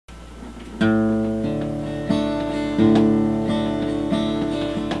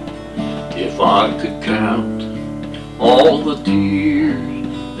If I could count all the tears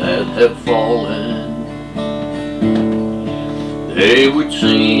that have fallen, they would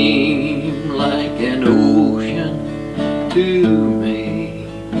seem like an ocean to me.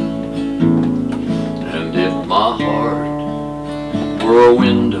 And if my heart were a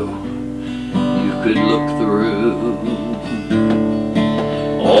window you could look through,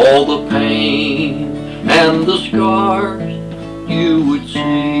 all the pain and the scars you would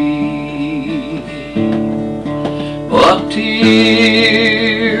see. But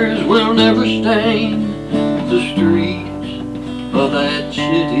tears will never stain the streets of that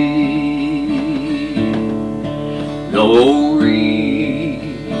city. No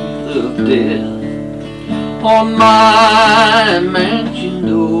wreath of death on my mansion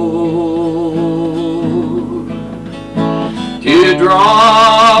door.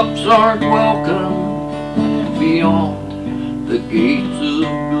 Teardrops aren't welcome beyond the gates of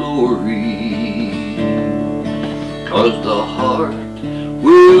glory, 'cause the heart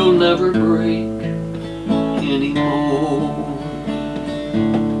will never break anymore.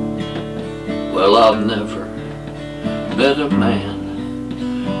 Well, I've never met a man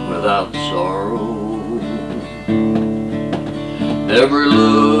without sorrow, never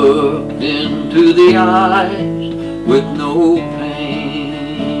looked into the eyes with no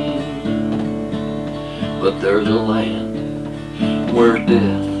pain. But there's a land where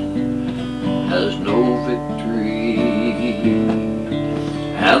death has no victory,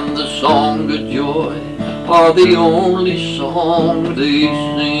 and the song of joy are the only song they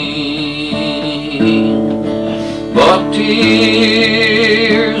sing. But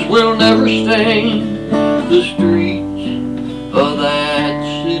tears will never stain the streets of that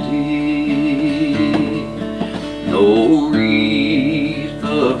city. No wreath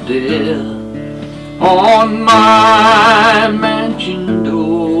of death on my mansion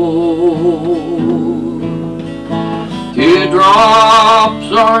door. Teardrops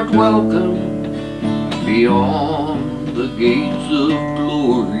aren't welcome beyond the gates of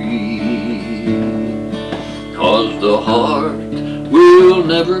glory, 'cause the heart will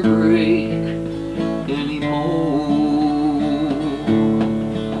never break anymore.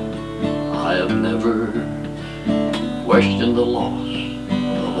 I have never questioned the loss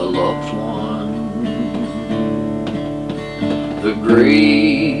of a loved one. The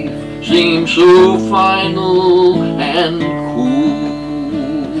grave seems so final and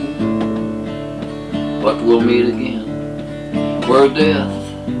cool, but we'll meet again where death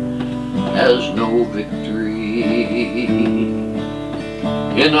has no victory,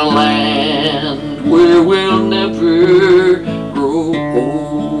 in a land where we'll never grow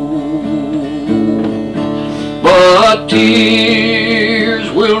old. But tears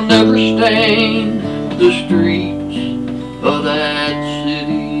will never stain the streets of that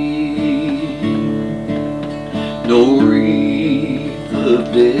city. No wreath of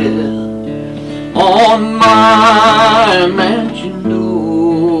death on my mansion door.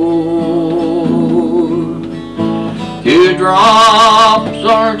 Teardrops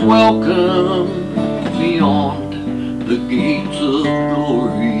aren't welcome beyond the gates of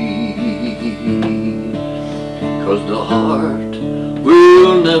glory, 'cause the heart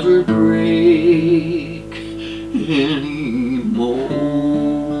will never break anymore.